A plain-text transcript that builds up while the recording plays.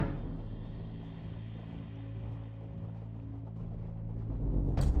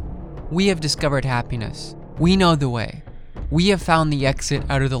We have discovered happiness. We know the way. We have found the exit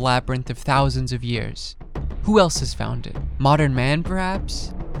out of the labyrinth of thousands of years. Who else has found it? Modern man,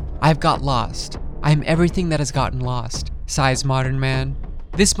 perhaps? I've got lost. I am everything that has gotten lost, sighs modern man.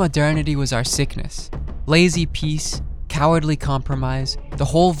 This modernity was our sickness. Lazy peace, cowardly compromise, the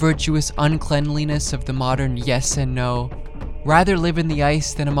whole virtuous uncleanliness of the modern yes and no. Rather live in the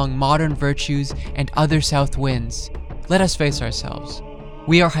ice than among modern virtues and other south winds. Let us face ourselves.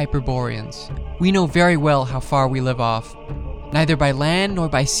 We are Hyperboreans. We know very well how far we live off. Neither by land nor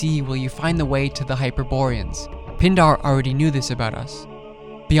by sea will you find the way to the Hyperboreans. Pindar already knew this about us.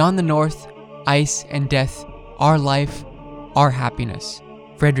 Beyond the north, ice and death, our life, our happiness.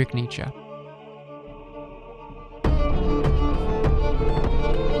 Friedrich Nietzsche.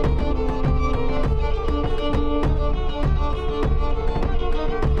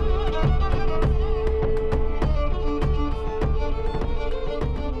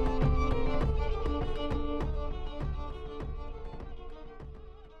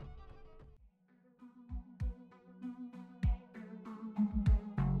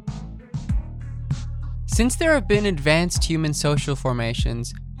 Since there have been advanced human social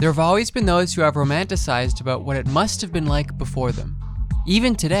formations, there have always been those who have romanticized about what it must have been like before them.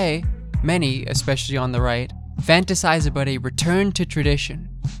 Even today, many, especially on the right, fantasize about a return to tradition,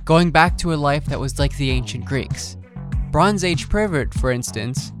 going back to a life that was like the ancient Greeks. Bronze Age Pervert, for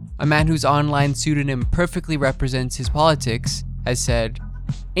instance, a man whose online pseudonym perfectly represents his politics, has said,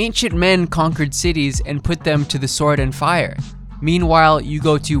 "Ancient men conquered cities and put them to the sword and fire. Meanwhile, you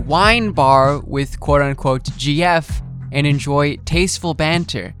go to wine bar with quote-unquote GF and enjoy tasteful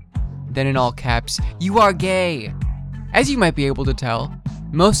banter." Then in all caps, "You are gay." As you might be able to tell,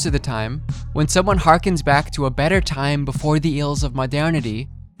 most of the time, when someone harkens back to a better time before the ills of modernity,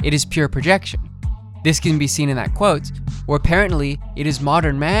 it is pure projection. This can be seen in that quote, where apparently it is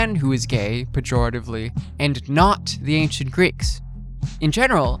modern man who is gay, pejoratively, and not the ancient Greeks. In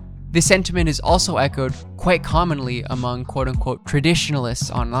general, this sentiment is also echoed quite commonly among quote-unquote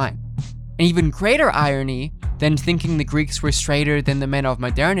traditionalists online. An even greater irony than thinking the Greeks were straighter than the men of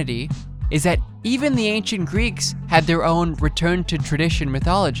modernity is that even the ancient Greeks had their own return to tradition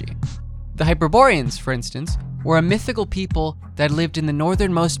mythology. The Hyperboreans, for instance, were a mythical people that lived in the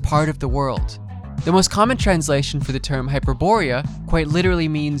northernmost part of the world. The most common translation for the term Hyperborea quite literally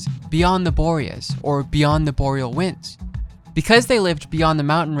means beyond the Boreas, or beyond the boreal winds. Because they lived beyond the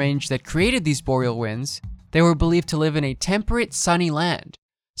mountain range that created these boreal winds, they were believed to live in a temperate, sunny land,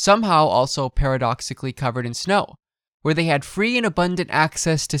 somehow also paradoxically covered in snow, where they had free and abundant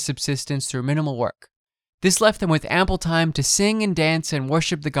access to subsistence through minimal work. This left them with ample time to sing and dance and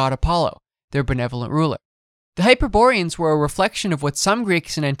worship the god Apollo, their benevolent ruler. The Hyperboreans were a reflection of what some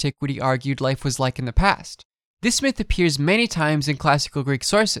Greeks in antiquity argued life was like in the past. This myth appears many times in classical Greek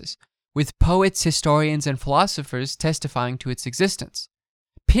sources, with poets, historians, and philosophers testifying to its existence.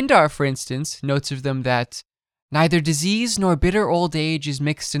 Pindar, for instance, notes of them that neither disease nor bitter old age is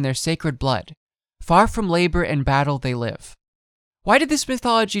mixed in their sacred blood. Far from labor and battle they live. Why did this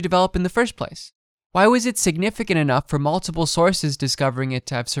mythology develop in the first place? Why was it significant enough for multiple sources discovering it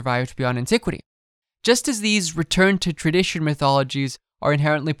to have survived beyond antiquity? Just as these return to tradition mythologies are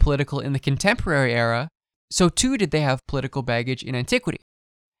inherently political in the contemporary era, so too did they have political baggage in antiquity.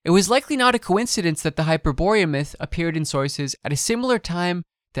 It was likely not a coincidence that the Hyperborea myth appeared in sources at a similar time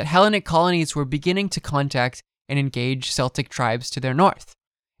that Hellenic colonies were beginning to contact and engage Celtic tribes to their north.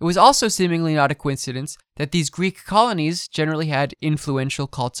 It was also seemingly not a coincidence that these Greek colonies generally had influential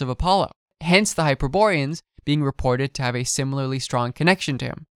cults of Apollo, hence the Hyperboreans being reported to have a similarly strong connection to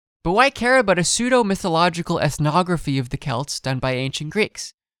him. But why care about a pseudo-mythological ethnography of the Celts done by ancient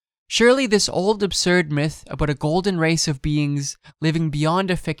Greeks? Surely this old absurd myth about a golden race of beings living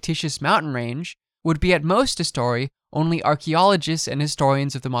beyond a fictitious mountain range would be at most a story only archaeologists and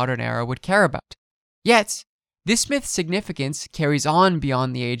historians of the modern era would care about. Yet, this myth's significance carries on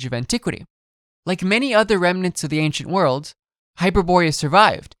beyond the age of antiquity. Like many other remnants of the ancient world, Hyperborea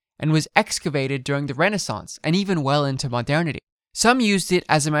survived and was excavated during the Renaissance and even well into modernity. Some used it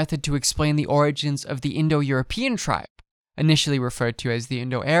as a method to explain the origins of the Indo-European tribe, initially referred to as the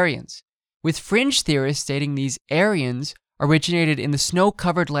Indo-Aryans, with fringe theorists stating these Aryans originated in the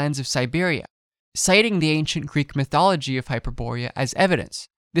snow-covered lands of Siberia, citing the ancient Greek mythology of Hyperborea as evidence.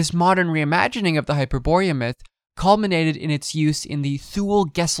 This modern reimagining of the Hyperborea myth culminated in its use in the Thule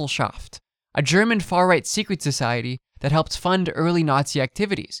Gesellschaft, a German far-right secret society that helped fund early Nazi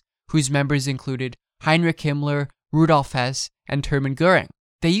activities, whose members included Heinrich Himmler, Rudolf Hess, and Hermann Göring.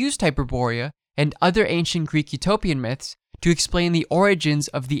 They used Hyperborea and other ancient Greek utopian myths to explain the origins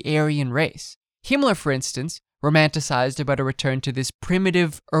of the Aryan race. Himmler, for instance, romanticized about a return to this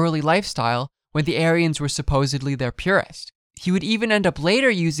primitive early lifestyle when the Aryans were supposedly their purest. He would even end up later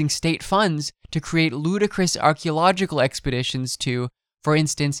using state funds to create ludicrous archaeological expeditions to, for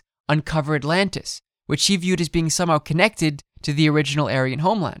instance, uncover Atlantis, which he viewed as being somehow connected to the original Aryan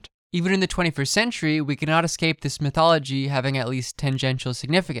homeland. Even in the 21st century, we cannot escape this mythology having at least tangential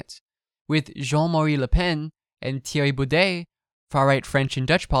significance, with Jean-Marie Le Pen and Thierry Baudet, far-right French and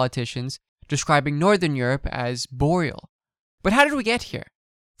Dutch politicians, describing Northern Europe as boreal. But how did we get here?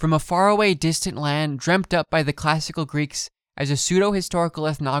 From a faraway distant land dreamt up by the classical Greeks as a pseudo-historical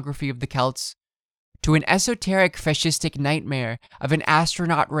ethnography of the Celts, to an esoteric fascistic nightmare of an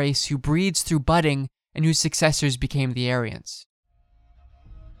astronaut race who breeds through budding and whose successors became the Aryans.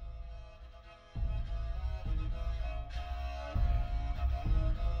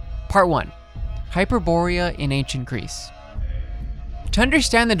 Part 1. Hyperborea in Ancient Greece. To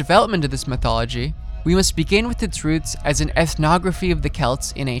understand the development of this mythology, we must begin with its roots as an ethnography of the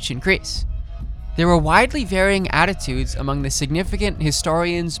Celts in ancient Greece. There were widely varying attitudes among the significant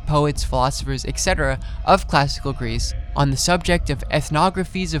historians, poets, philosophers, etc. of classical Greece on the subject of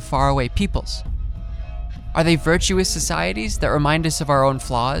ethnographies of faraway peoples. Are they virtuous societies that remind us of our own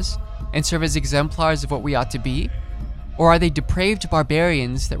flaws and serve as exemplars of what we ought to be? Or are they depraved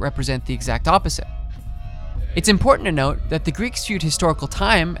barbarians that represent the exact opposite? It's important to note that the Greeks viewed historical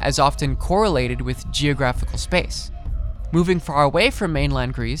time as often correlated with geographical space. Moving far away from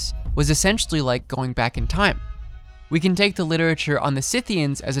mainland Greece was essentially like going back in time. We can take the literature on the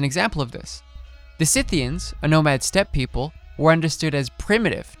Scythians as an example of this. The Scythians, a nomad steppe people, were understood as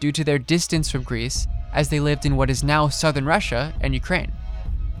primitive due to their distance from Greece, as they lived in what is now southern Russia and Ukraine.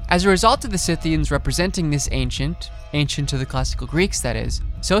 As a result of the Scythians representing this ancient to the classical Greeks that is,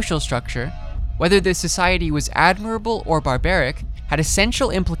 social structure, whether the society was admirable or barbaric had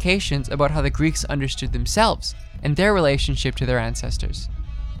essential implications about how the Greeks understood themselves and their relationship to their ancestors.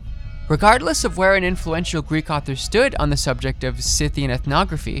 Regardless of where an influential Greek author stood on the subject of Scythian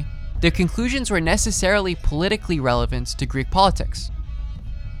ethnography, their conclusions were necessarily politically relevant to Greek politics.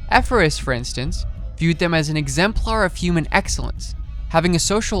 Ephorus, for instance, viewed them as an exemplar of human excellence, having a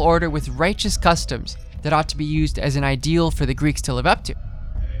social order with righteous customs that ought to be used as an ideal for the Greeks to live up to.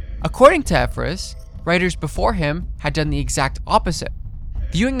 According to Ephorus, writers before him had done the exact opposite,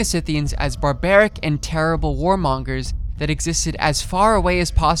 viewing the Scythians as barbaric and terrible warmongers that existed as far away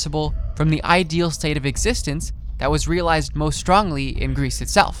as possible from the ideal state of existence that was realized most strongly in Greece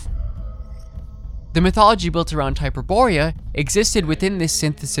itself. The mythology built around Hyperborea existed within this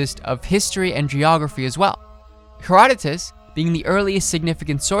synthesis of history and geography as well. Herodotus, being the earliest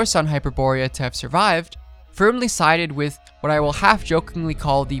significant source on Hyperborea to have survived, firmly sided with what I will half-jokingly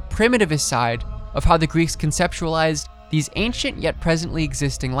call the primitivist side of how the Greeks conceptualized these ancient yet presently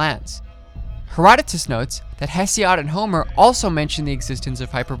existing lands. Herodotus notes that Hesiod and Homer also mention the existence of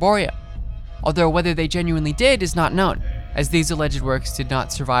Hyperborea, although whether they genuinely did is not known, as these alleged works did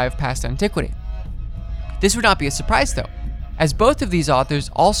not survive past antiquity. This would not be a surprise though, as both of these authors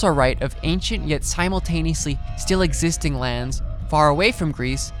also write of ancient yet simultaneously still existing lands far away from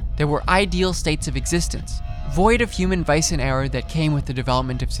Greece that were ideal states of existence, void of human vice and error that came with the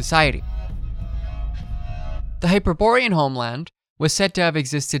development of society. The Hyperborean homeland was said to have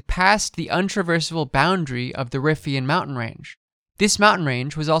existed past the untraversable boundary of the Riphean mountain range. This mountain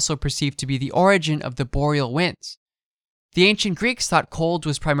range was also perceived to be the origin of the boreal winds. The ancient Greeks thought cold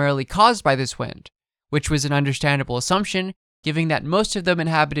was primarily caused by this wind, which was an understandable assumption, given that most of them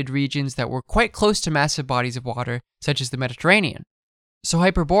inhabited regions that were quite close to massive bodies of water, such as the Mediterranean. So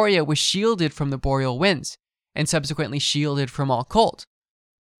Hyperborea was shielded from the boreal winds, and subsequently shielded from all cold.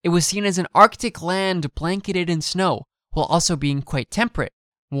 It was seen as an Arctic land blanketed in snow, while also being quite temperate,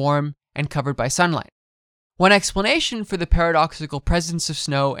 warm, and covered by sunlight. One explanation for the paradoxical presence of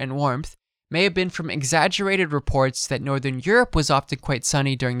snow and warmth may have been from exaggerated reports that northern Europe was often quite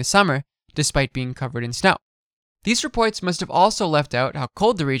sunny during the summer, despite being covered in snow. These reports must have also left out how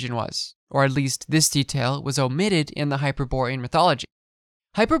cold the region was, or at least this detail was omitted in the Hyperborean mythology.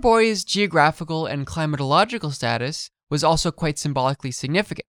 Hyperborea's geographical and climatological status was also quite symbolically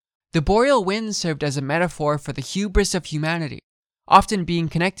significant. The boreal winds served as a metaphor for the hubris of humanity, often being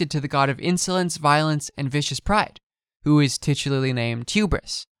connected to the god of insolence, violence, and vicious pride, who is titularly named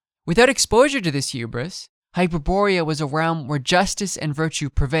Hubris. Without exposure to this hubris, Hyperborea was a realm where justice and virtue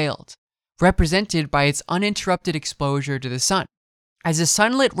prevailed, represented by its uninterrupted exposure to the sun. As a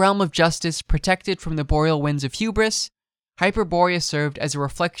sunlit realm of justice protected from the boreal winds of hubris, Hyperborea served as a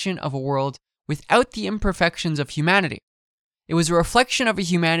reflection of a world without the imperfections of humanity. It was a reflection of a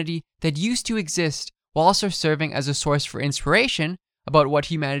humanity that used to exist while also serving as a source for inspiration about what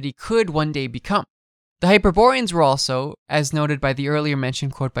humanity could one day become. The Hyperboreans were also, as noted by the earlier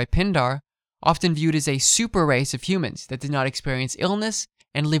mentioned quote by Pindar, often viewed as a super race of humans that did not experience illness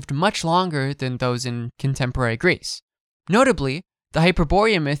and lived much longer than those in contemporary Greece. Notably, the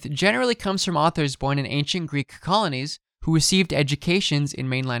Hyperborean myth generally comes from authors born in ancient Greek colonies who received educations in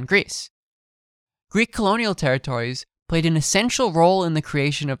mainland Greece. Greek colonial territories played an essential role in the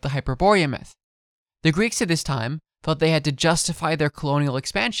creation of the Hyperborean myth. The Greeks at this time felt they had to justify their colonial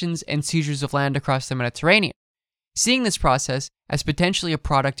expansions and seizures of land across the Mediterranean, seeing this process as potentially a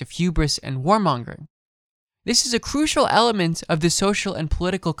product of hubris and warmongering. This is a crucial element of the social and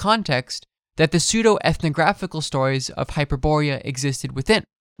political context that the pseudo-ethnographical stories of Hyperborea existed within.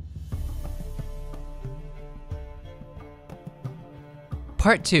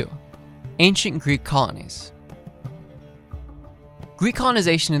 Part 2. Ancient Greek colonies. Greek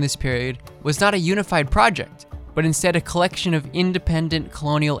colonization in this period was not a unified project, but instead a collection of independent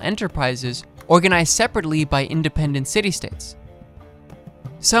colonial enterprises organized separately by independent city-states.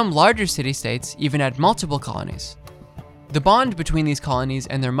 Some larger city-states even had multiple colonies. The bond between these colonies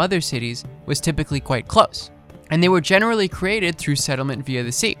and their mother cities was typically quite close, and they were generally created through settlement via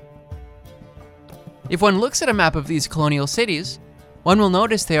the sea. If one looks at a map of these colonial cities, one will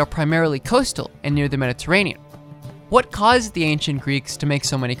notice they are primarily coastal and near the Mediterranean. What caused the ancient Greeks to make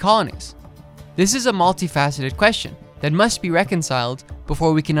so many colonies? This is a multifaceted question that must be reconciled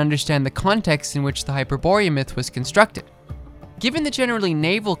before we can understand the context in which the Hyperborean myth was constructed. Given the generally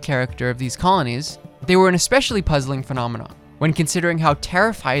naval character of these colonies, they were an especially puzzling phenomenon when considering how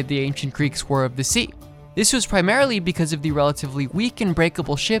terrified the ancient Greeks were of the sea. This was primarily because of the relatively weak and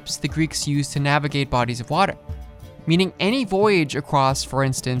breakable ships the Greeks used to navigate bodies of water, meaning any voyage across, for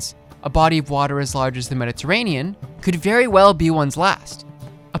instance, a body of water as large as the Mediterranean could very well be one's last.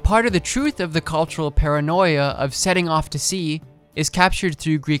 A part of the truth of the cultural paranoia of setting off to sea is captured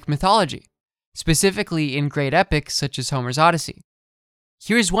through Greek mythology, specifically in great epics such as Homer's Odyssey.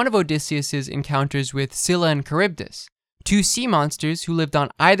 Here's one of Odysseus' encounters with Scylla and Charybdis, two sea monsters who lived on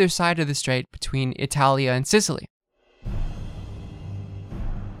either side of the strait between Italia and Sicily.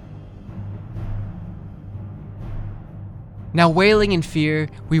 Now wailing in fear,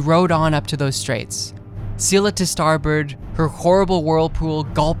 we rowed on up to those straits. Scylla to starboard, her horrible whirlpool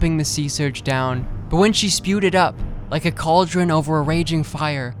gulping the sea surge down, but when she spewed it up, like a cauldron over a raging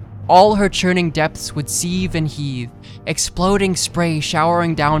fire, all her churning depths would seethe and heave, exploding spray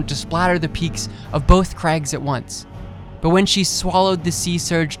showering down to splatter the peaks of both crags at once. But when she swallowed the sea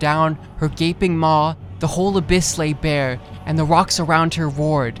surge down her gaping maw, the whole abyss lay bare, and the rocks around her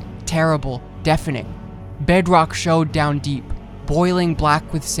roared, terrible, deafening. Bedrock showed down deep, boiling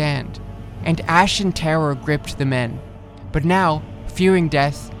black with sand, and ashen terror gripped the men. But now, fearing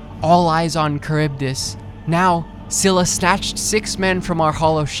death, all eyes on Charybdis, now Scylla snatched 6 men from our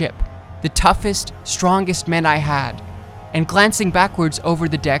hollow ship, the toughest, strongest men I had, and glancing backwards over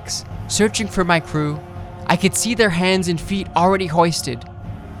the decks, searching for my crew, I could see their hands and feet already hoisted,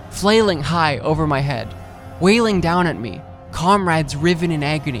 flailing high over my head, wailing down at me, comrades riven in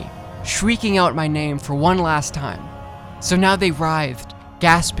agony, shrieking out my name for one last time. So now they writhed,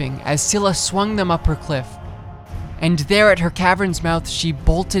 gasping as Scylla swung them up her cliff, and there at her cavern's mouth she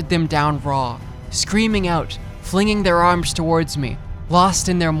bolted them down raw, screaming out, flinging their arms towards me, lost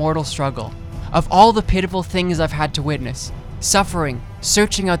in their mortal struggle. Of all the pitiful things I've had to witness, suffering,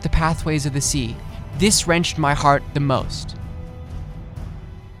 searching out the pathways of the sea, this wrenched my heart the most.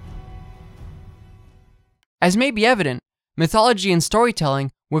 As may be evident, mythology and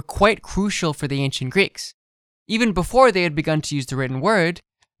storytelling were quite crucial for the ancient Greeks. Even before they had begun to use the written word,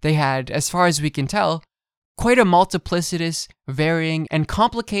 they had, as far as we can tell, quite a multiplicitous, varying, and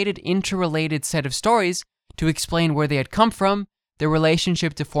complicated interrelated set of stories to explain where they had come from, their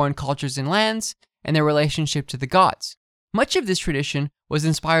relationship to foreign cultures and lands, and their relationship to the gods. Much of this tradition was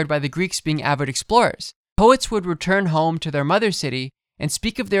inspired by the Greeks being avid explorers. Poets would return home to their mother city and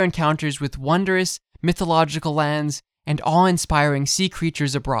speak of their encounters with wondrous, mythological lands and awe-inspiring sea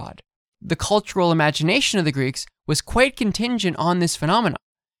creatures abroad. The cultural imagination of the Greeks was quite contingent on this phenomenon,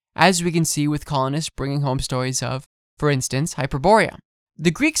 as we can see with colonists bringing home stories of, for instance, Hyperborea.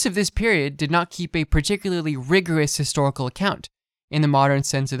 The Greeks of this period did not keep a particularly rigorous historical account, in the modern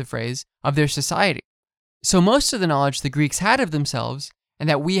sense of the phrase, of their society. So most of the knowledge the Greeks had of themselves, and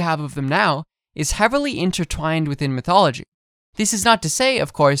that we have of them now, is heavily intertwined within mythology. This is not to say,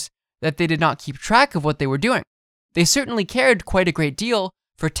 of course, that they did not keep track of what they were doing. They certainly cared quite a great deal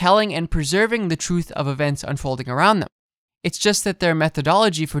for telling and preserving the truth of events unfolding around them. It's just that their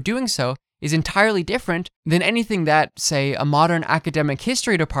methodology for doing so is entirely different than anything that, say, a modern academic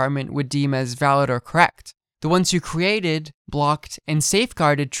history department would deem as valid or correct. the ones who created, blocked, and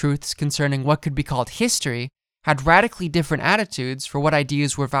safeguarded truths concerning what could be called history, had radically different attitudes for what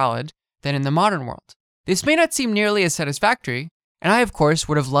ideas were valid than in the modern world. This may not seem nearly as satisfactory, and I of course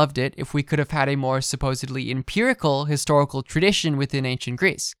would have loved it if we could have had a more supposedly empirical historical tradition within ancient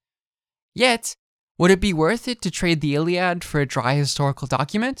Greece. Yet, would it be worth it to trade the Iliad for a dry historical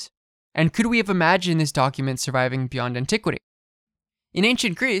document? And could we have imagined this document surviving beyond antiquity? In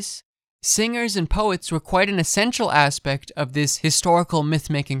ancient Greece, singers and poets were quite an essential aspect of this historical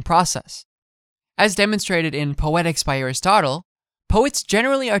myth-making process. As demonstrated in Poetics by Aristotle, poets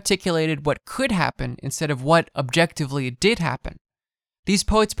generally articulated what could happen instead of what objectively did happen. These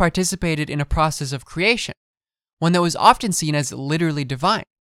poets participated in a process of creation, one that was often seen as literally divine.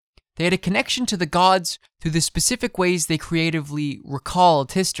 They had a connection to the gods through the specific ways they creatively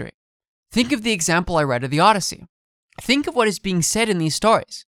recalled history. Think of the example I read of the Odyssey. Think of what is being said in these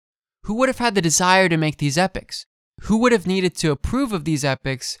stories. Who would have had the desire to make these epics? Who would have needed to approve of these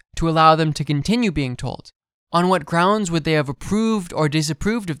epics to allow them to continue being told? On what grounds would they have approved or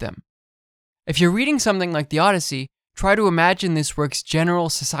disapproved of them? If you're reading something like the Odyssey, try to imagine this work's general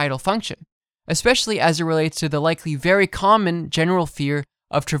societal function, especially as it relates to the likely very common general fear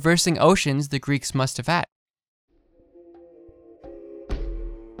of traversing oceans the Greeks must have had.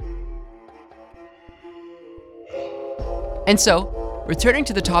 And so, returning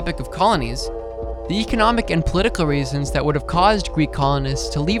to the topic of colonies, the economic and political reasons that would have caused Greek colonists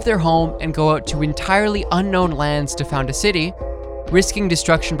to leave their home and go out to entirely unknown lands to found a city, risking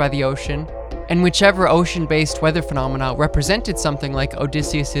destruction by the ocean, and whichever ocean-based weather phenomena represented something like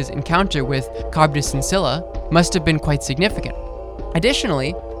Odysseus' encounter with Charybdis and Scylla, must have been quite significant.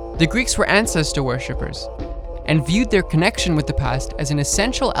 Additionally, the Greeks were ancestor worshippers, and viewed their connection with the past as an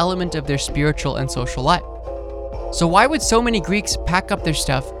essential element of their spiritual and social life. So why would so many Greeks pack up their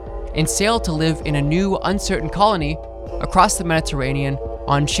stuff and sail to live in a new, uncertain colony across the Mediterranean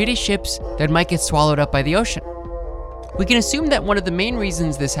on shitty ships that might get swallowed up by the ocean? We can assume that one of the main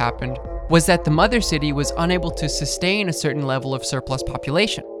reasons this happened was that the mother city was unable to sustain a certain level of surplus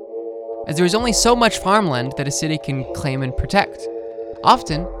population, as there is only so much farmland that a city can claim and protect.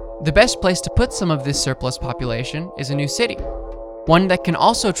 Often, the best place to put some of this surplus population is a new city, one that can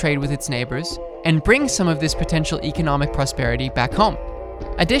also trade with its neighbors and bring some of this potential economic prosperity back home.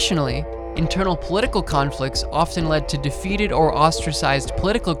 Additionally, internal political conflicts often led to defeated or ostracized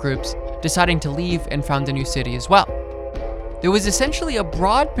political groups deciding to leave and found a new city as well. There was essentially a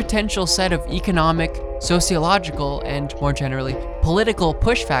broad potential set of economic, sociological, and more generally, political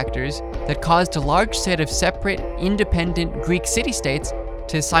push factors that caused a large set of separate, independent Greek city-states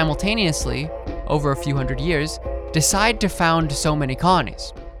to simultaneously, over a few hundred years, decide to found so many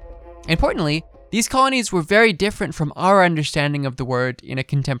colonies. Importantly, these colonies were very different from our understanding of the word in a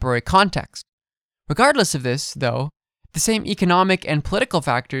contemporary context. Regardless of this, though, the same economic and political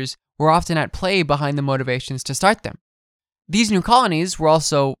factors were often at play behind the motivations to start them. These new colonies were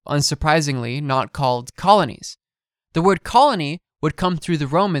also, unsurprisingly, not called colonies. The word colony would come through the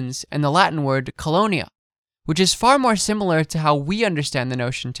Romans and the Latin word colonia, which is far more similar to how we understand the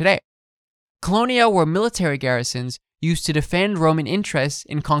notion today. Colonia were military garrisons used to defend Roman interests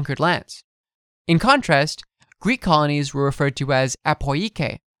in conquered lands. In contrast, Greek colonies were referred to as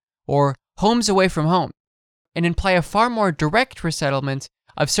apoike, or homes away from home, and imply a far more direct resettlement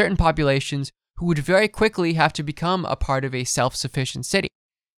of certain populations who would very quickly have to become a part of a self-sufficient city.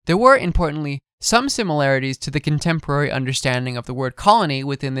 There were, importantly, some similarities to the contemporary understanding of the word colony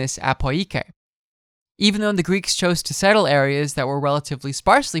within this apoike. Even though the Greeks chose to settle areas that were relatively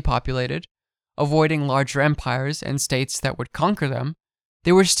sparsely populated, avoiding larger empires and states that would conquer them,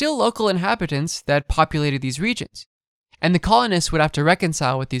 there were still local inhabitants that populated these regions, and the colonists would have to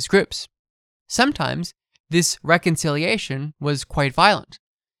reconcile with these groups. Sometimes, this reconciliation was quite violent,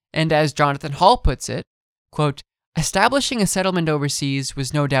 and as Jonathan Hall puts it, quote, "Establishing a settlement overseas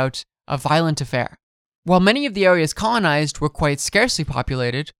was no doubt a violent affair. While many of the areas colonized were quite scarcely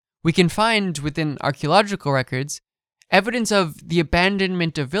populated, we can find, within archaeological records, evidence of the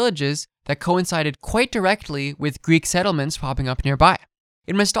abandonment of villages that coincided quite directly with Greek settlements popping up nearby.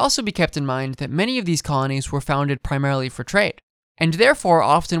 It must also be kept in mind that many of these colonies were founded primarily for trade, and therefore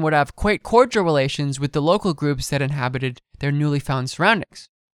often would have quite cordial relations with the local groups that inhabited their newly found surroundings.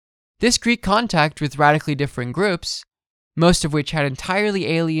 This Greek contact with radically differing groups, most of which had entirely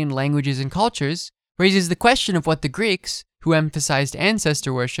alien languages and cultures, raises the question of what the Greeks, who emphasized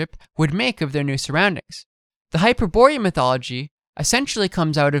ancestor worship, would make of their new surroundings. The Hyperborean mythology essentially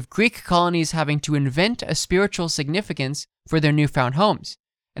comes out of Greek colonies having to invent a spiritual significance for their newfound homes,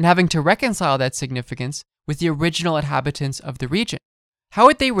 and having to reconcile that significance with the original inhabitants of the region. How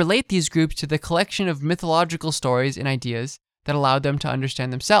would they relate these groups to the collection of mythological stories and ideas that allowed them to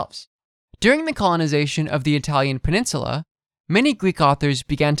understand themselves? During the colonization of the Italian peninsula, many Greek authors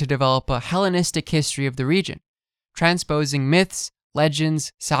began to develop a Hellenistic history of the region, transposing myths,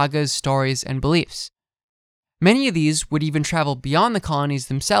 legends, sagas, stories, and beliefs. Many of these would even travel beyond the colonies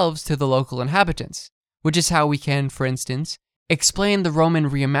themselves to the local inhabitants, which is how we can, for instance, explain the Roman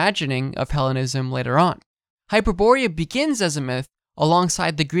reimagining of Hellenism later on. Hyperborea begins as a myth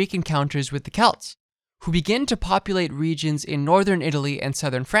alongside the Greek encounters with the Celts, who begin to populate regions in northern Italy and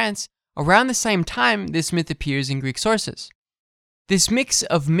southern France around the same time this myth appears in Greek sources. This mix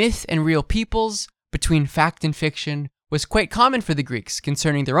of myth and real peoples, between fact and fiction, was quite common for the Greeks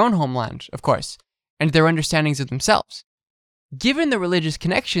concerning their own homeland, of course, and their understandings of themselves. Given the religious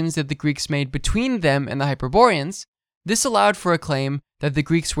connections that the Greeks made between them and the Hyperboreans, this allowed for a claim that the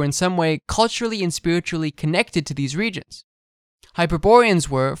Greeks were in some way culturally and spiritually connected to these regions. Hyperboreans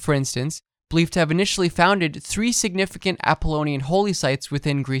were, for instance, believed to have initially founded 3 significant Apollonian holy sites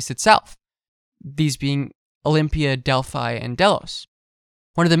within Greece itself, these being Olympia, Delphi, and Delos.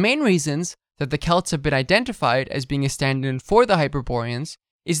 One of the main reasons that the Celts have been identified as being a stand-in for the Hyperboreans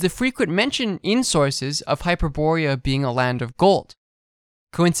is the frequent mention in sources of Hyperborea being a land of gold.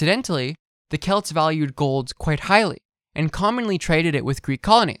 Coincidentally, the Celts valued gold quite highly and commonly traded it with Greek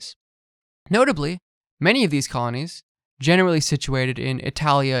colonies. Notably, many of these colonies, generally situated in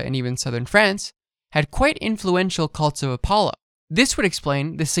Italia and even southern France, had quite influential cults of Apollo. This would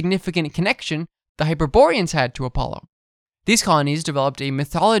explain the significant connection the Hyperboreans had to Apollo. These colonies developed a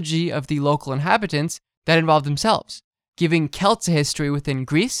mythology of the local inhabitants that involved themselves, giving Celts a history within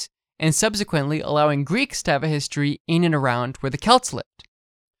Greece and subsequently allowing Greeks to have a history in and around where the Celts lived.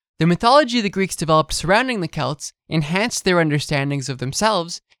 The mythology the Greeks developed surrounding the Celts enhanced their understandings of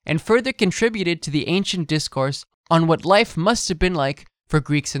themselves and further contributed to the ancient discourse on what life must have been like for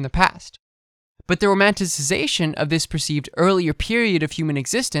Greeks in the past. But the romanticization of this perceived earlier period of human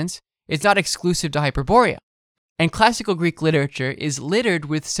existence is not exclusive to Hyperborea, and classical Greek literature is littered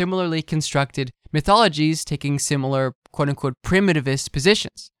with similarly constructed mythologies taking similar quote-unquote primitivist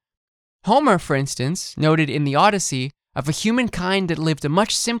positions. Homer, for instance, noted in the Odyssey of a humankind that lived a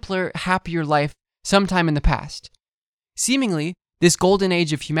much simpler, happier life sometime in the past. Seemingly, this golden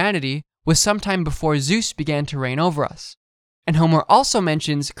age of humanity was sometime before Zeus began to reign over us. And Homer also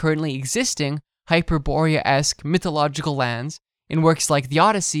mentions currently existing Hyperborea-esque mythological lands in works like the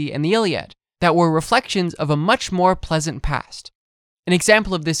Odyssey and the Iliad that were reflections of a much more pleasant past. An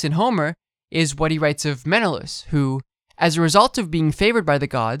example of this in Homer is what he writes of Menelaus, who, as a result of being favored by the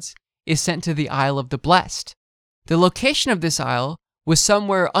gods, is sent to the Isle of the Blessed. The location of this isle was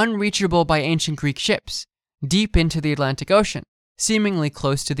somewhere unreachable by ancient Greek ships, deep into the Atlantic Ocean, seemingly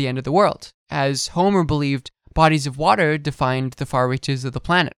close to the end of the world, as Homer believed bodies of water defined the far reaches of the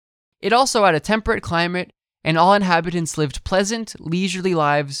planet. It also had a temperate climate, and all inhabitants lived pleasant, leisurely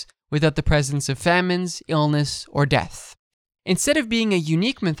lives without the presence of famines, illness, or death. Instead of being a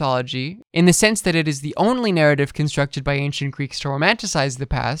unique mythology, in the sense that it is the only narrative constructed by ancient Greeks to romanticize the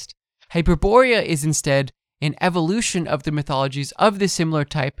past, Hyperborea is instead an evolution of the mythologies of this similar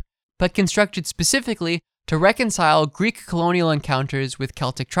type, but constructed specifically to reconcile Greek colonial encounters with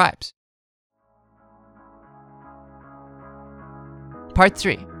Celtic tribes. Part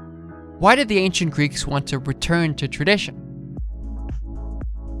 3. Why did the ancient Greeks want to return to tradition?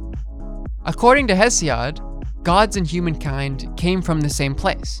 According to Hesiod, gods and humankind came from the same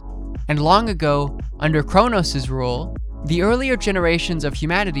place, and long ago, under Kronos' rule, the earlier generations of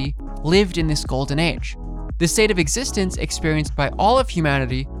humanity lived in this golden age. The state of existence experienced by all of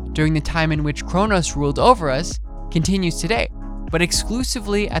humanity during the time in which Kronos ruled over us continues today, but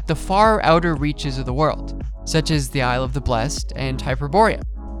exclusively at the far outer reaches of the world, such as the Isle of the Blessed and Hyperborea.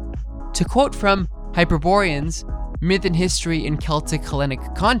 To quote from Hyperboreans, Myth and History in Celtic Hellenic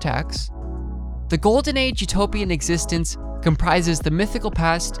Contacts, the Golden Age utopian existence comprises the mythical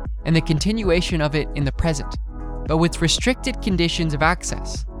past and the continuation of it in the present, but with restricted conditions of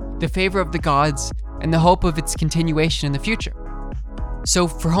access, the favor of the gods, and the hope of its continuation in the future. So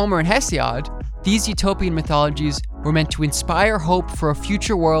for Homer and Hesiod, these utopian mythologies were meant to inspire hope for a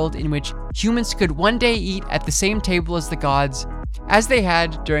future world in which humans could one day eat at the same table as the gods, as they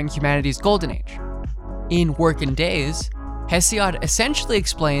had during humanity's golden age. In Work and Days, Hesiod essentially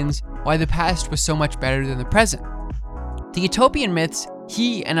explains why the past was so much better than the present. The utopian myths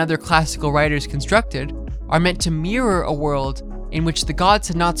he and other classical writers constructed are meant to mirror a world in which the gods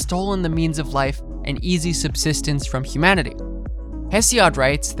had not stolen the means of life and easy subsistence from humanity. Hesiod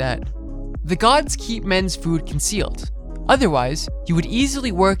writes that, "The gods keep men's food concealed. Otherwise, you would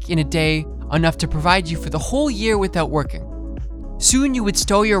easily work in a day enough to provide you for the whole year without working. Soon you would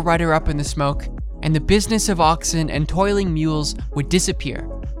stow your rudder up in the smoke, and the business of oxen and toiling mules would disappear.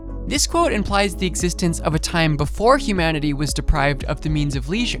 This quote implies the existence of a time before humanity was deprived of the means of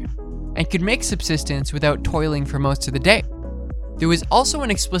leisure, and could make subsistence without toiling for most of the day. There was also an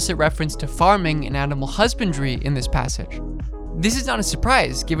explicit reference to farming and animal husbandry in this passage. This is not a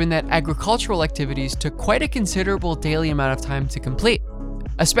surprise, given that agricultural activities took quite a considerable daily amount of time to complete,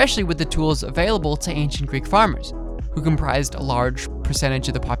 especially with the tools available to ancient Greek farmers, who comprised a large percentage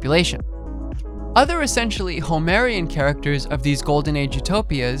of the population. Other essentially Homerian characters of these Golden Age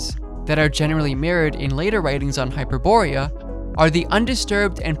utopias that are generally mirrored in later writings on Hyperborea are the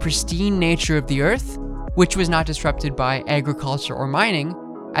undisturbed and pristine nature of the earth, which was not disrupted by agriculture or mining,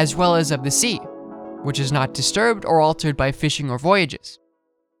 as well as of the sea, which is not disturbed or altered by fishing or voyages.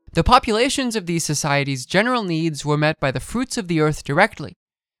 The populations of these societies' general needs were met by the fruits of the earth directly,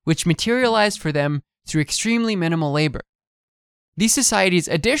 which materialized for them through extremely minimal labor. These societies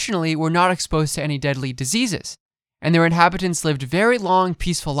additionally were not exposed to any deadly diseases, and their inhabitants lived very long,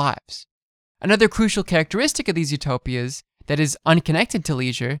 peaceful lives. Another crucial characteristic of these utopias that is unconnected to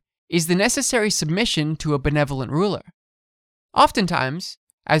leisure is the necessary submission to a benevolent ruler. Oftentimes,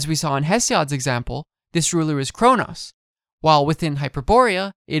 as we saw in Hesiod's example, this ruler is Kronos, while within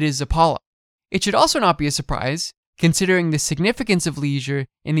Hyperborea, it is Apollo. It should also not be a surprise, considering the significance of leisure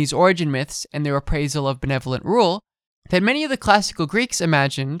in these origin myths and their appraisal of benevolent rule, that many of the classical Greeks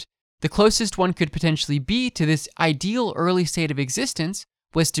imagined the closest one could potentially be to this ideal early state of existence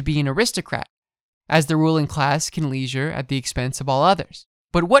was to be an aristocrat, as the ruling class can leisure at the expense of all others.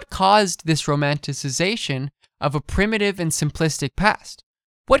 But what caused this romanticization of a primitive and simplistic past?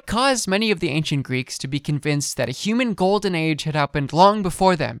 What caused many of the ancient Greeks to be convinced that a human golden age had happened long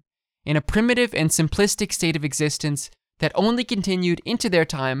before them, in a primitive and simplistic state of existence that only continued into their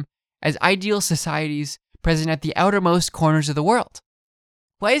time as ideal societies present at the outermost corners of the world?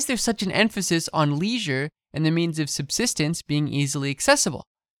 Why is there such an emphasis on leisure and the means of subsistence being easily accessible?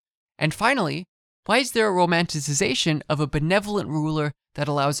 And finally, why is there a romanticization of a benevolent ruler that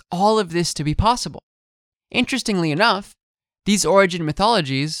allows all of this to be possible? Interestingly enough, these origin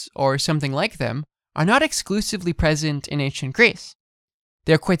mythologies, or something like them, are not exclusively present in ancient Greece.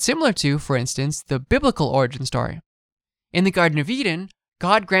 They're quite similar to, for instance, the biblical origin story. In the Garden of Eden,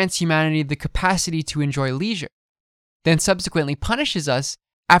 God grants humanity the capacity to enjoy leisure, then subsequently punishes us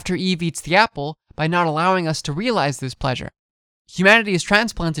after Eve eats the apple by not allowing us to realize this pleasure. Humanity is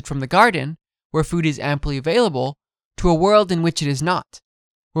transplanted from the garden, where food is amply available, to a world in which it is not,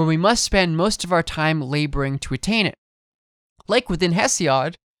 where we must spend most of our time laboring to attain it. Like within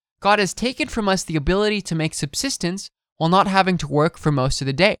Hesiod, God has taken from us the ability to make subsistence while not having to work for most of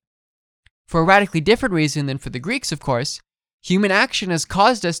the day. For a radically different reason than for the Greeks, of course, human action has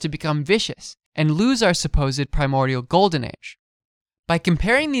caused us to become vicious and lose our supposed primordial golden age. By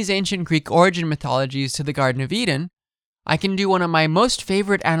comparing these ancient Greek origin mythologies to the Garden of Eden, I can do one of my most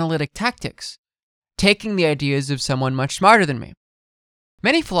favorite analytic tactics, taking the ideas of someone much smarter than me.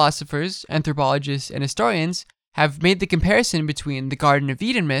 Many philosophers, anthropologists, and historians have made the comparison between the Garden of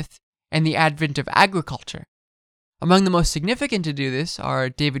Eden myth and the advent of agriculture. Among the most significant to do this are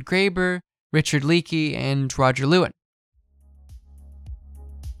David Graeber, Richard Leakey, and Roger Lewin.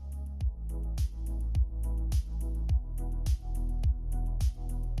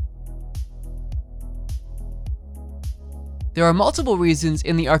 There are multiple reasons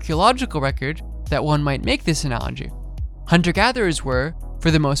in the archaeological record that one might make this analogy. Hunter-gatherers were,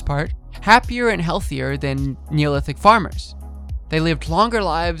 for the most part, happier and healthier than Neolithic farmers. They lived longer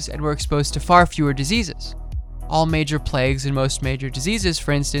lives and were exposed to far fewer diseases. All major plagues and most major diseases,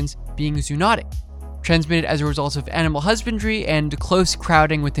 for instance, being zoonotic, transmitted as a result of animal husbandry and close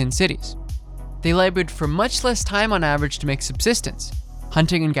crowding within cities. They labored for much less time on average to make subsistence,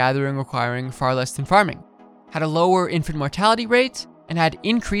 hunting and gathering requiring far less than farming, had a lower infant mortality rate, and had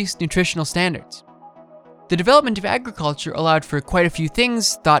increased nutritional standards. The development of agriculture allowed for quite a few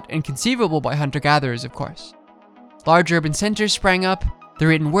things thought inconceivable by hunter-gatherers, of course. Large urban centers sprang up, the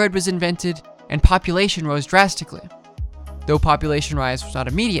written word was invented, and population rose drastically. Though population rise was not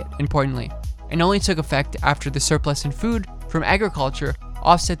immediate, importantly, and only took effect after the surplus in food from agriculture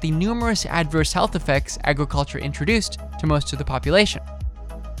offset the numerous adverse health effects agriculture introduced to most of the population.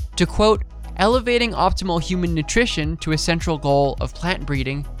 To quote, elevating optimal human nutrition to a central goal of plant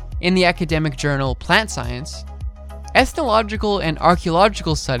breeding in the academic journal Plant Science, ethnological and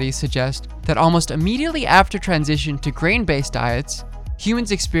archaeological studies suggest that almost immediately after transition to grain-based diets,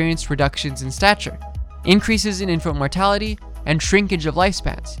 humans experienced reductions in stature, increases in infant mortality, and shrinkage of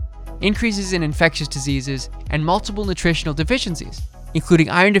lifespans, increases in infectious diseases, and multiple nutritional deficiencies, including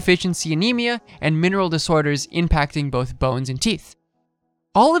iron deficiency anemia and mineral disorders impacting both bones and teeth.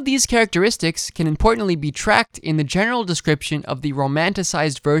 All of these characteristics can importantly be tracked in the general description of the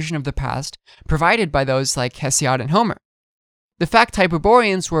romanticized version of the past provided by those like Hesiod and Homer. The fact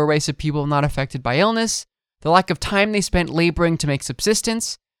Hyperboreans were a race of people not affected by illness, the lack of time they spent laboring to make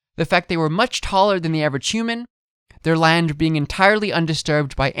subsistence, the fact they were much taller than the average human, their land being entirely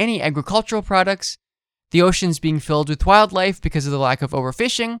undisturbed by any agricultural products, the oceans being filled with wildlife because of the lack of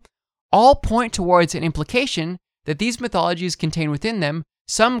overfishing, all point towards an implication that these mythologies contain within them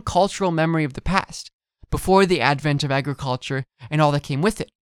some cultural memory of the past, before the advent of agriculture and all that came with it,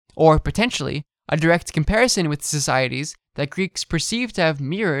 or potentially a direct comparison with societies that Greeks perceived to have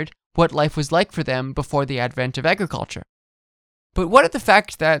mirrored what life was like for them before the advent of agriculture. But what of the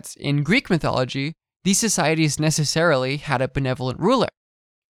fact that, in Greek mythology, these societies necessarily had a benevolent ruler?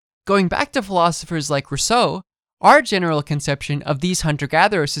 Going back to philosophers like Rousseau, our general conception of these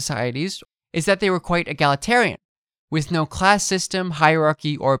hunter-gatherer societies is that they were quite egalitarian, with no class system,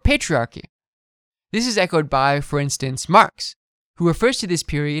 hierarchy, or patriarchy. This is echoed by, for instance, Marx, who refers to this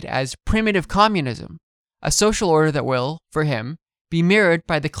period as primitive communism, a social order that will, for him, be mirrored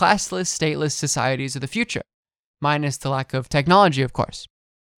by the classless, stateless societies of the future, minus the lack of technology, of course.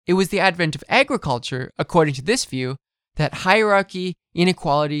 It was the advent of agriculture, according to this view, that hierarchy,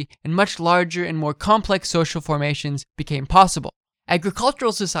 inequality, and much larger and more complex social formations became possible.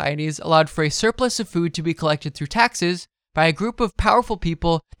 Agricultural societies allowed for a surplus of food to be collected through taxes by a group of powerful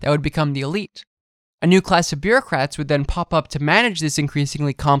people that would become the elite. A new class of bureaucrats would then pop up to manage this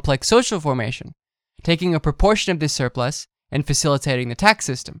increasingly complex social formation, taking a proportion of this surplus and facilitating the tax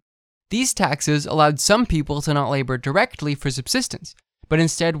system. These taxes allowed some people to not labor directly for subsistence, but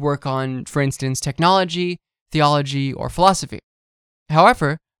instead work on, for instance, technology, theology, or philosophy.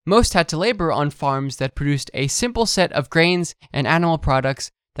 However, most had to labor on farms that produced a simple set of grains and animal products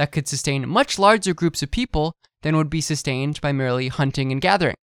that could sustain much larger groups of people than would be sustained by merely hunting and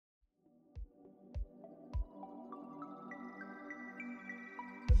gathering.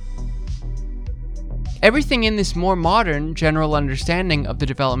 Everything in this more modern general understanding of the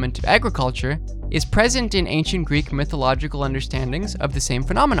development of agriculture is present in ancient Greek mythological understandings of the same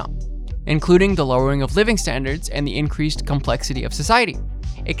phenomenon, including the lowering of living standards and the increased complexity of society,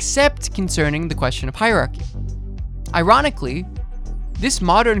 except concerning the question of hierarchy. Ironically, this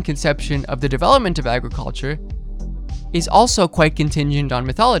modern conception of the development of agriculture is also quite contingent on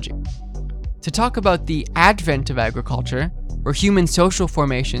mythology. To talk about the advent of agriculture, where human social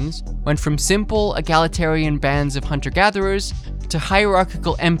formations went from simple egalitarian bands of hunter-gatherers to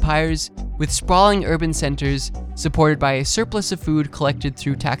hierarchical empires with sprawling urban centers supported by a surplus of food collected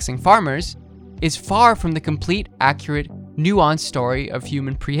through taxing farmers, is far from the complete, accurate, nuanced story of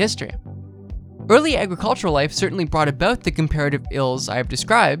human prehistory. Early agricultural life certainly brought about the comparative ills I have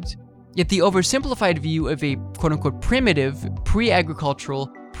described, yet the oversimplified view of a quote-unquote primitive,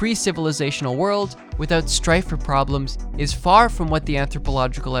 pre-agricultural, pre-civilizational world without strife or problems is far from what the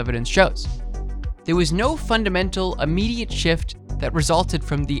anthropological evidence shows. There was no fundamental, immediate shift that resulted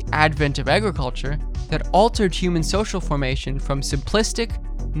from the advent of agriculture that altered human social formation from simplistic,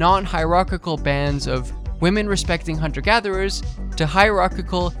 non-hierarchical bands of women-respecting hunter-gatherers to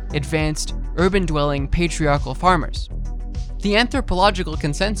hierarchical, advanced, urban-dwelling, patriarchal farmers. The anthropological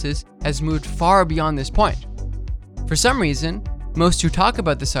consensus has moved far beyond this point. For some reason, most who talk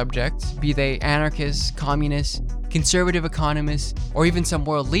about the subject, be they anarchists, communists, conservative economists, or even some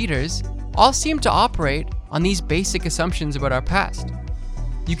world leaders, all seem to operate on these basic assumptions about our past.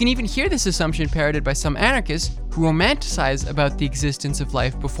 You can even hear this assumption parroted by some anarchists who romanticize about the existence of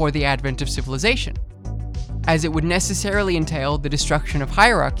life before the advent of civilization, as it would necessarily entail the destruction of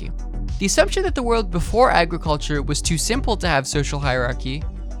hierarchy. The assumption that the world before agriculture was too simple to have social hierarchy,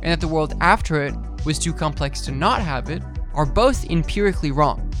 and that the world after it was too complex to not have it, are both empirically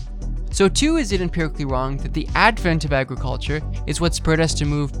wrong. So too is it empirically wrong that the advent of agriculture is what spurred us to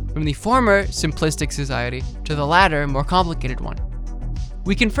move from the former simplistic society to the latter, more complicated one.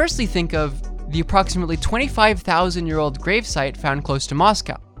 We can firstly think of the approximately 25,000-year-old gravesite found close to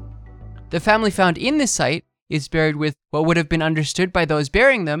Moscow. The family found in this site is buried with what would have been understood by those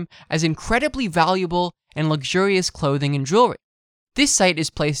burying them as incredibly valuable and luxurious clothing and jewelry. This site is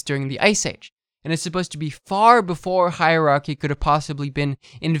placed during the Ice Age, and is supposed to be far before hierarchy could have possibly been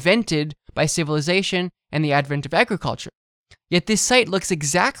invented by civilization and the advent of agriculture. Yet this site looks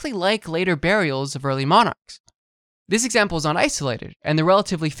exactly like later burials of early monarchs. This example is not isolated, and the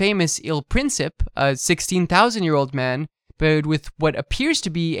relatively famous Il Principe, a 16,000-year-old man buried with what appears to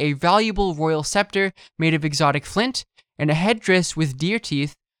be a valuable royal scepter made of exotic flint and a headdress with deer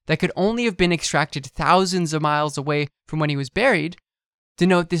teeth that could only have been extracted thousands of miles away from when he was buried,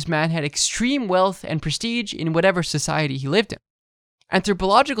 denote this man had extreme wealth and prestige in whatever society he lived in.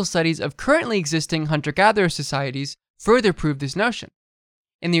 Anthropological studies of currently existing hunter-gatherer societies further prove this notion.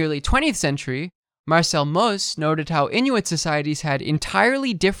 In the early 20th century, Marcel Mauss noted how Inuit societies had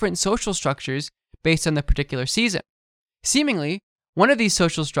entirely different social structures based on the particular season. Seemingly, one of these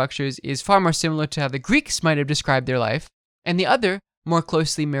social structures is far more similar to how the Greeks might have described their life, and the other more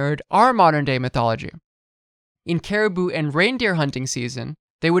closely mirrored our modern-day mythology. In caribou and reindeer hunting season,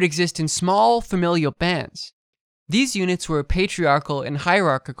 they would exist in small familial bands. These units were patriarchal and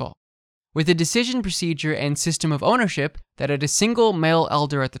hierarchical, with a decision procedure and system of ownership that had a single male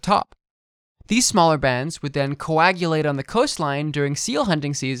elder at the top. These smaller bands would then coagulate on the coastline during seal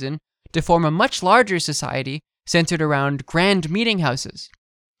hunting season to form a much larger society centered around grand meeting houses.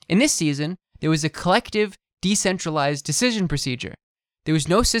 In this season, there was a collective, decentralized decision procedure. There was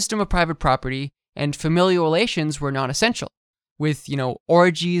no system of private property, and familial relations were non-essential, with,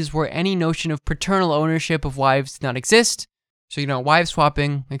 orgies where any notion of paternal ownership of wives did not exist, so, wife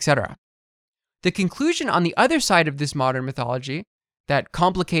swapping, etc. The conclusion on the other side of this modern mythology, that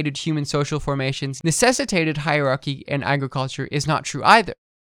complicated human social formations necessitated hierarchy and agriculture, is not true either.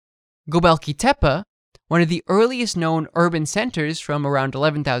 Göbekli Tepe, one of the earliest known urban centers from around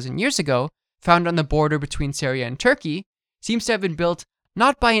 11,000 years ago, found on the border between Syria and Turkey, seems to have been built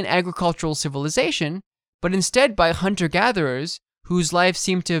not by an agricultural civilization, but instead by hunter-gatherers whose lives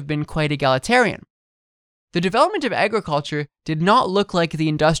seem to have been quite egalitarian. The development of agriculture did not look like the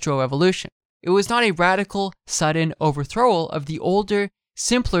Industrial Revolution. It was not a radical, sudden overthrow of the older,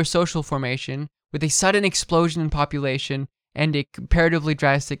 simpler social formation with a sudden explosion in population and a comparatively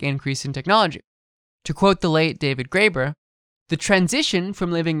drastic increase in technology. To quote the late David Graeber, the transition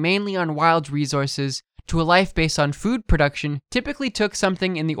from living mainly on wild resources to a life based on food production typically took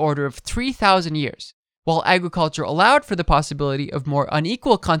something in the order of 3,000 years. While agriculture allowed for the possibility of more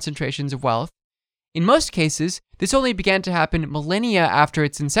unequal concentrations of wealth, in most cases, this only began to happen millennia after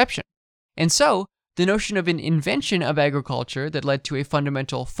its inception. And so, the notion of an invention of agriculture that led to a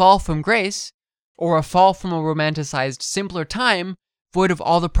fundamental fall from grace, or a fall from a romanticized, simpler time, void of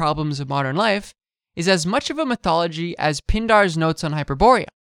all the problems of modern life, is as much of a mythology as Pindar's notes on Hyperborea.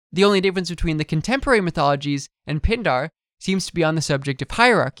 The only difference between the contemporary mythologies and Pindar seems to be on the subject of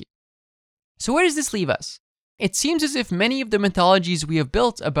hierarchy. So where does this leave us? It seems as if many of the mythologies we have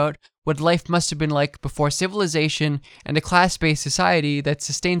built about what life must have been like before civilization and a class-based society that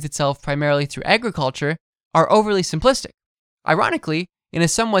sustains itself primarily through agriculture are overly simplistic. Ironically, in a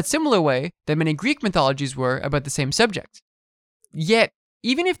somewhat similar way that many Greek mythologies were about the same subject. Yet,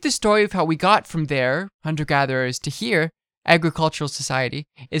 even if the story of how we got from there, hunter-gatherers, to here, agricultural society,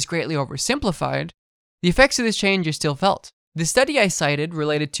 is greatly oversimplified, the effects of this change are still felt. The study I cited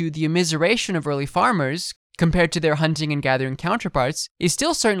related to the immiseration of early farmers compared to their hunting and gathering counterparts is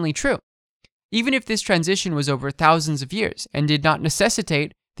still certainly true, even if this transition was over thousands of years and did not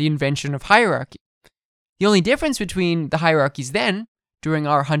necessitate the invention of hierarchy. The only difference between the hierarchies then, during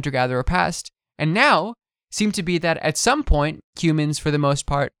our hunter-gatherer past, and now, seemed to be that at some point, humans, for the most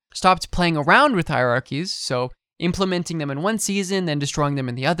part, stopped playing around with hierarchies, so implementing them in one season, then destroying them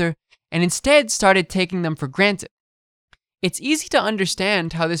in the other, and instead started taking them for granted. It's easy to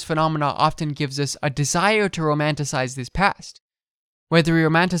understand how this phenomena often gives us a desire to romanticize this past. Whether we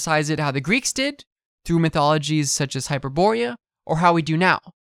romanticize it how the Greeks did, through mythologies such as Hyperborea, or how we do now,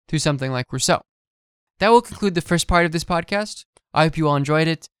 through something like Rousseau. That will conclude the first part of this podcast. I hope you all enjoyed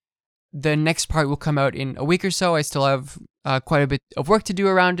it. The next part will come out in a week or so. I still have quite a bit of work to do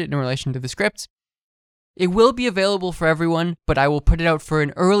around it in relation to the script. It will be available for everyone, but I will put it out for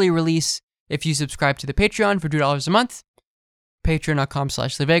an early release if you subscribe to the Patreon for $2 a month.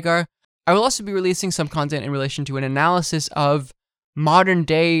 Patreon.com/LeVegar. I will also be releasing some content in relation to an analysis of modern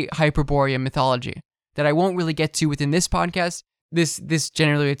day Hyperborea mythology that I won't really get to within this podcast. This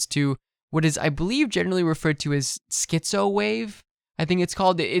generally relates to what is, I believe, generally referred to as schizo wave. I think it's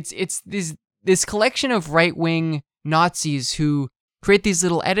called. It's this collection of right-wing Nazis who create these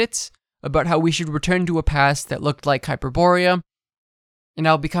little edits about how we should return to a past that looked like Hyperborea. And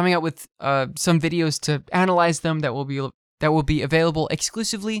I'll be coming out with some videos to analyze them that will be available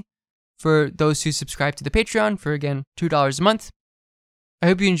exclusively for those who subscribe to the Patreon for, again, $2 a month. I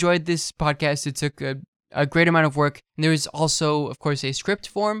hope you enjoyed this podcast. It took a great amount of work. And there is also, of course, a script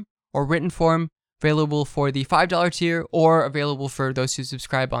form or written form available for the $5 tier or available for those who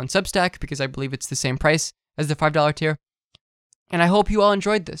subscribe on Substack, because I believe it's the same price as the $5 tier. And I hope you all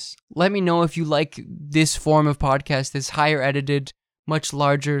enjoyed this. Let me know if you like this form of podcast, this higher edited, much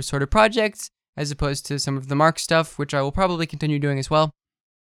larger sort of projects, as opposed to some of the Mark stuff, which I will probably continue doing as well.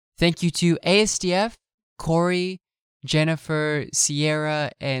 Thank you to ASDF, Corey, Jennifer,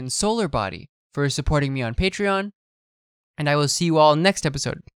 Sierra, and Solar Body for supporting me on Patreon. And I will see you all next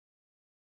episode.